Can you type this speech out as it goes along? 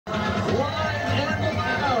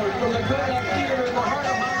Kodak Theater in the heart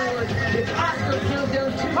of Hollywood. It's Oscar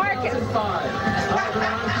Countdown 2005.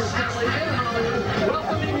 I'm Presidency in Hollywood,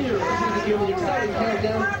 welcoming you to the exciting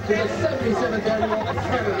countdown to the 77th Annual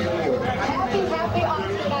Academy Award. Happy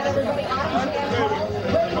Oscar night, everybody. I'm Jan Hall.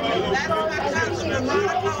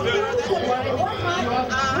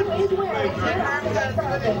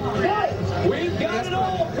 We've got it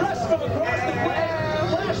all. Press from across the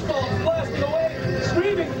world. Flashbulbs blasting away.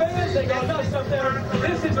 Screaming fans, they go nuts up there.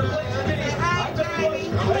 This is a place to be. I tell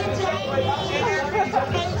you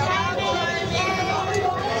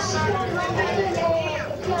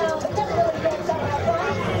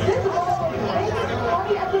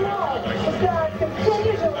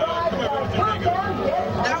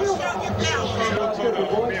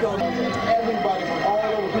everybody from all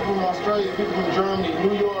over, people from Australia, people from Germany,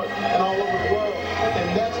 New York, and all over the world.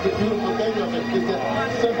 And that's the beautiful thing of it, is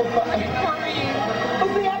that simple fact.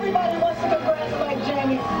 See, everybody wants to congratulate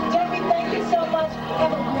Jamie. Jamie, thank you so much.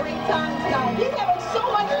 Have a great time tonight. He's having so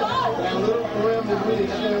much fun. And little Grim is really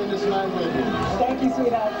sharing this night with you. Thank you,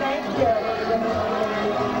 sweetheart. Thank you.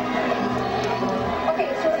 Okay,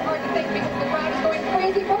 it's sort of hard to think because the crowd is going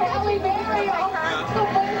crazy for Halle Berry. So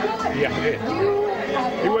very good. Yeah, he did.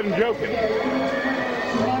 He wasn't joking.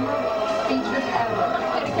 Memorable speeches ever.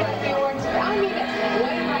 And Academy Awards. I mean,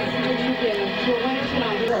 what advice would you give to a winner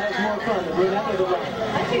tonight? Who has more fun than Red Apple the Rock?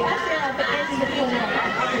 I feel like the edge of the field now.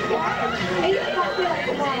 And you may not feel like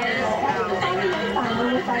the wrong. I mean, next time when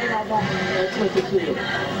we're fighting like that. Excellent to see you.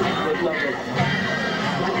 It's lovely.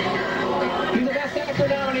 He's the Best Actor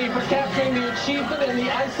nominee for capturing the achievement and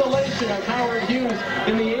the isolation of Howard Hughes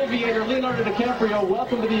in The Aviator. Leonardo DiCaprio,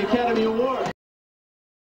 welcome to the Academy Awards.